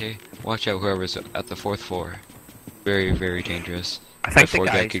floor, okay? Watch out whoever's at the 4th floor. Very, very dangerous. I think Before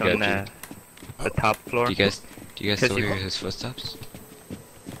the guy guy's could on get the top floor. Do you guys still hear you- his footsteps?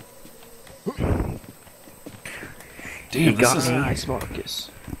 Damn, this is nice,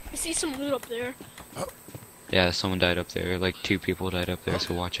 Marcus. I see some loot up there. Yeah, someone died up there. Like 2 people died up there,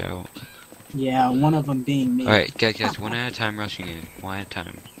 so watch out. Yeah, one of them being me. Alright, guys, one at a time rushing in. One at a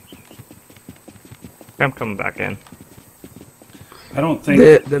time. I'm coming back in. I don't think...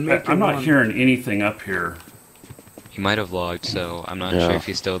 I'm not one. hearing anything up here. He might have logged, so I'm not Yeah. sure if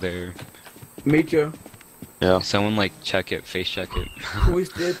he's still there. Major. Yeah. Someone like check it, face check it. Who is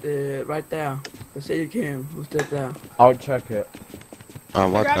dead right there? Let's say you came. Who's dead there? I'll check it. What?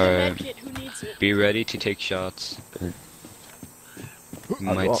 Grab the Alright. medkit, who needs it? Be ready to take shots. He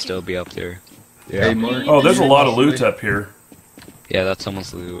might still be up there. Hey, Mark. Oh, there's a lot of loot up here. Yeah, that's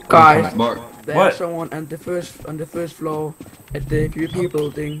someone's loot. Guys, Mark. there's What? someone on the first floor at the PvP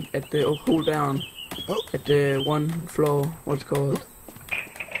building at the cool down. At the 1 floor, what's it called?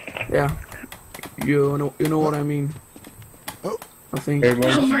 Yeah. You know what I mean. I think. Hey,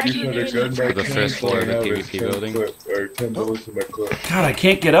 Mark, you put a gun back The in first floor of the and have PvP 10 building. clip- or 10 bullets in my clip. God, I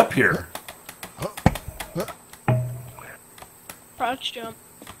can't get up here. Crouch jump.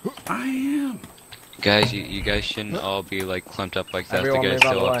 I am. Guys, you guys shouldn't all be like clumped up like that. Everyone The move guy's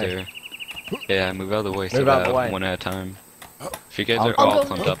out still the up way. there. Yeah, move out of the way so Move out the that way. one at a time. If you guys I'll are go all next.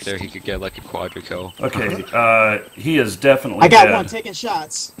 clumped up there, he could get like a quadra kill. Okay, he is definitely I got dead. one taking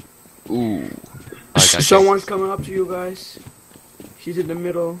shots. Ooh. I got you. Someone's coming up to you guys. She's in the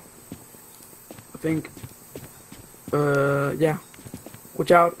middle. I think. Yeah.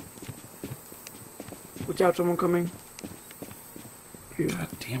 Watch out. Watch out, someone coming. Here. God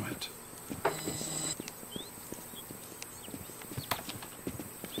damn it.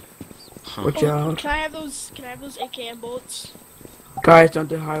 Watch out. Can I have those AKM bullets? Guys on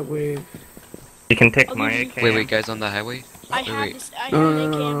the highway. You can take I'll my give AK. Wait, guys on the highway? I Wait, have wait. this. I have No, an no,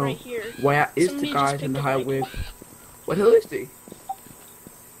 AKM no, no. right here. Where is Somebody the just guys picked on the up highway? my- What hill is he?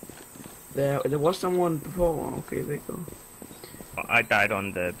 There was someone before. Okay, there you go. I died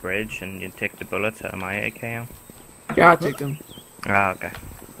on the bridge, and you take the bullets out of my AKM. Yeah, I'll take them. Ah, okay.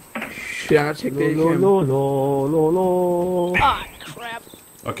 Should I take the AKM? Ah, crap.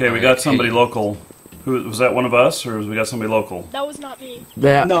 Okay, we got somebody local. Who was that? One of us, or we got somebody local? That was not me.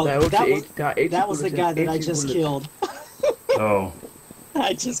 There, No, there was that the was- eight, there are 80 That was the bullets guy in- that I 80 just bullets. killed. Oh,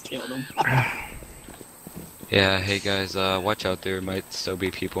 I just killed him. Yeah, hey guys, watch out, there might still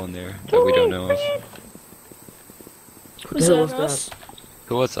be people in there that we don't know of. What Was the hell that was us? that?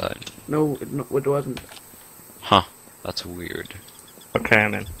 Who was that? No, it wasn't. Huh, that's weird. Okay,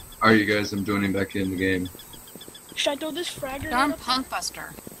 I'm in. Alright, you guys, I'm joining back in the game. Should I throw this fragger? Darn up? punk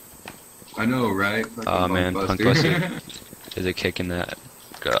buster. I know, right? Aw man, Punk Buster is a kick in that.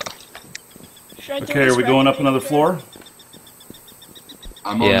 Should I throw okay. this Are we going fragger up another there? floor?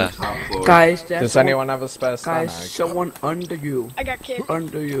 I'm Yeah. on the top floor. Guys, there's Does someone, anyone have a spare stamina? guys, someone under you. I got kicked.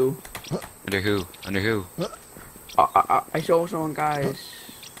 Under you. Under who? Under who? I saw someone, guys.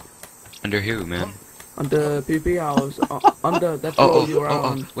 Under who, man? On the PvP house. Under that floor you were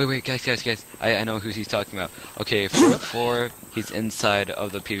on. Wait, guys. I know who he's talking about. Okay, 4th floor, he's inside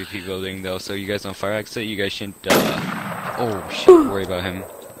of the PvP building though, so you guys on fire exit, you guys shouldn't, oh shit, worry about him.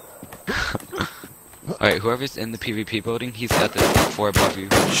 Alright, whoever's in the PvP building, he's at the floor above you.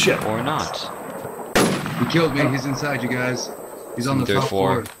 Shit. Or not. He killed me. He's inside, you guys. He's on the Third top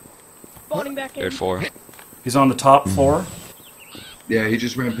floor. floor. Spawning back in. 3rd floor. He's on the top floor. Yeah, he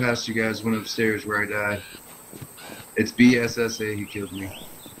just ran past you guys, went upstairs where I died. It's BSSA, he killed me.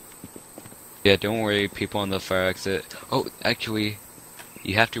 Yeah, don't worry, people on the fire exit. Oh, actually,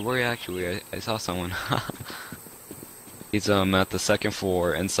 you have to worry actually, I saw someone. He's at the 2nd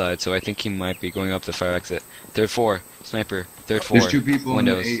floor inside, so I think he might be going up the fire exit. 3rd floor, sniper, 3rd floor. There's 2 people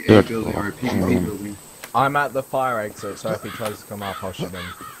windows. in the AA building, or PvP building. I'm at the fire exit, so if he tries to come up, I'll shoot him.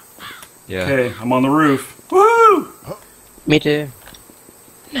 Yeah. Okay, I'm on the roof. Woo! Me too.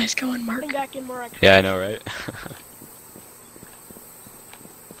 Nice going, Mark. Spawning back in more action. Yeah, I know, right?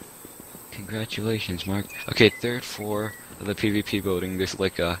 Congratulations, Mark. Okay, 3rd floor of the PvP building, there's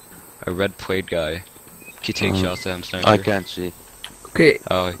like a red plate guy. Can you take shots at him, sniper? I can't see. Okay,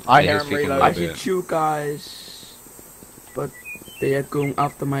 Oh, I yeah, hear he's him peeking a reload. I little see bit. 2 guys. but they are going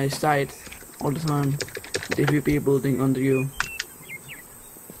after my side all the time. The PvP building under you.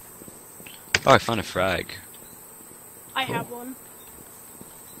 Oh, I found a frag. I have one.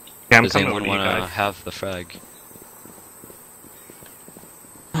 Yeah, I'm Does coming anyone over to you want to guys. have the frag?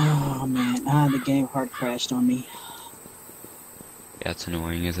 Oh man, the game hard crashed on me. Yeah, it's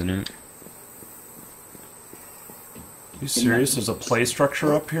annoying, isn't it? You serious? There's a play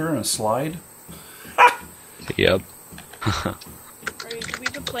structure up here and a slide? Yep. Alright, do we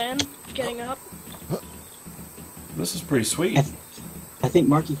have a plan of getting up? This is pretty sweet. I think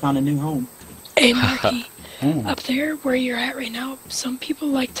Marky found a new home. Hey, Marky. Up there where you're at right now, some people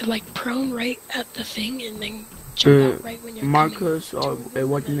like to prone right at the thing and then jump out right when you're Marcus, or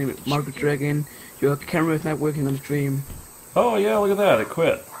what your name is, MarkeeDragon, your camera is not working on stream. Oh yeah, look at that, it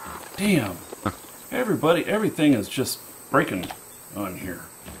quit. Damn. Everybody, everything is just breaking on here.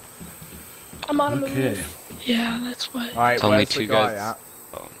 I'm on the Okay. roof. Yeah, that's what. Alright, It's only where's the two guy guys. at?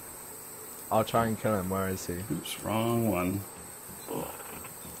 Oh. I'll try and kill him. Where is he? Oops, wrong one.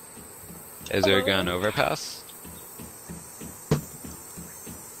 Is there a gun overpass?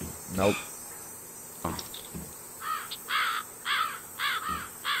 Nope. Oh.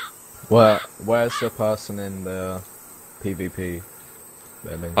 Where's the person in the PvP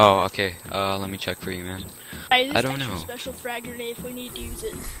building? Oh, okay. Let me check for you, man. Hey, I don't know. Special frag grenade if we need to use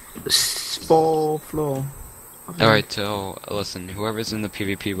it. 4th floor. Okay. Alright, so listen, whoever's in the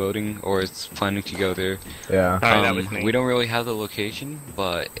PvP voting or is planning to go there, Yeah. Alright, that was me. we don't really have the location,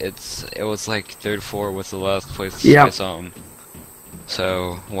 but it was like 3rd floor was the last place Yeah. I saw them.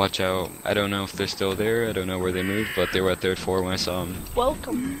 So watch out. I don't know if they're still there. I don't know where they moved, but they were at 3rd floor when I saw them.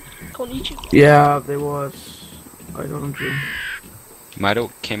 Welcome. Konnichiwa. Yeah, there was. I don't know. Might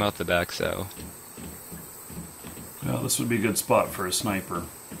have came out the back, so. Well, this would be a good spot for a sniper.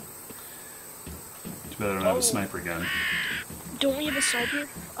 Too bad I don't have a sniper gun. Don't we have a sniper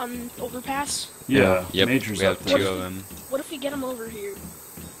on overpass? Yeah, Yep, Major's we up have there. 2 of them. What if we get them over here?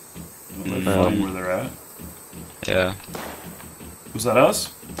 Let's find where they're at. Yeah. Was that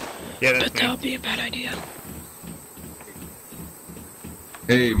us? Yeah, But that's that me. would be a bad idea.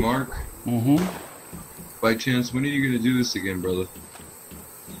 Hey, Mark. Mm-hmm. By chance, when are you gonna do this again, brother?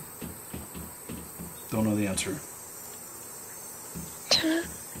 Don't know the answer.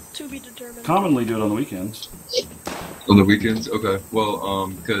 To be determined. Commonly do it on the weekends. On the weekends? Okay. Well,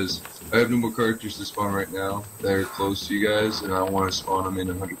 because I have no more characters to spawn right now. They're close to you guys, and I want to spawn them in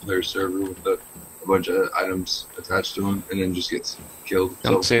a 100-player server with a bunch of items attached to them, and then just get killed.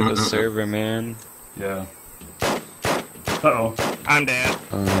 Don't save the server, man. Yeah. Uh-oh. I'm dead.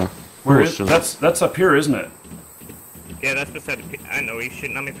 Where is... That's up here, isn't it? Yeah, that's beside the... I know he's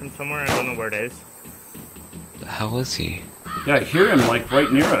shooting at me from somewhere. I don't know where it is. The hell is he? Yeah, I hear him, like,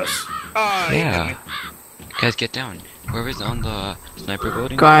 right near us. Oh, Yeah. Guys, get down. Whoever's on the sniper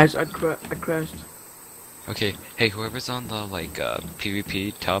building. Guys, I crashed. Okay, hey, whoever's on the,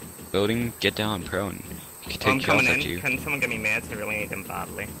 PvP top building, get down prone. He can I'm take shots coming at in. you. Can someone give me meds? I really need them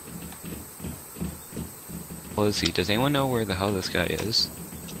badly. What is he? Does anyone know where the hell this guy is?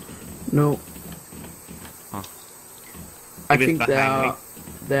 No. Huh. I He was think behind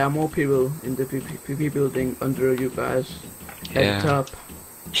there are more people in the PvP building under you guys. At Yeah. the top.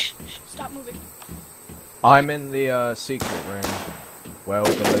 Shh, stop moving. I'm in the secret room where all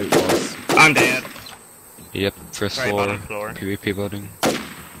the loot was. I'm dead. Yep, first Sorry, floor, bottom floor. PvP building.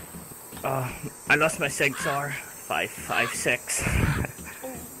 I lost my SIGSAR. 556.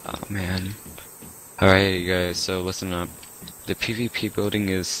 Oh man. Alright guys, so listen up. The PvP building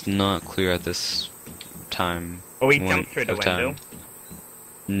is not clear at this time. Oh, we point jumped through the of time. window.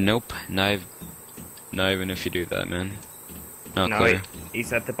 Nope, not even if you do that, man. Not No, clear.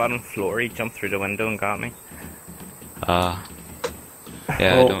 he's at the bottom floor. He jumped through the window and got me. Yeah,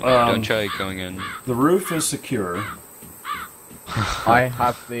 Well, don't try going in. The roof is secure. I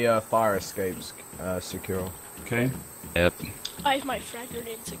have the fire escapes secure. Okay. Yep. I have my frag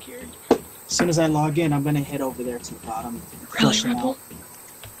grenade secured. As soon as I log in, I'm gonna head over there to the bottom. Really, flush them Rebel? out.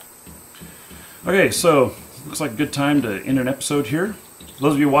 Okay, so looks like a good time to end an episode here.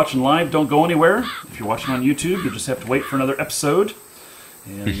 Those of you watching live, don't go anywhere. If you're watching on YouTube, you'll just have to wait for another episode.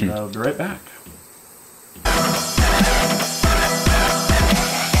 And I'll be right back.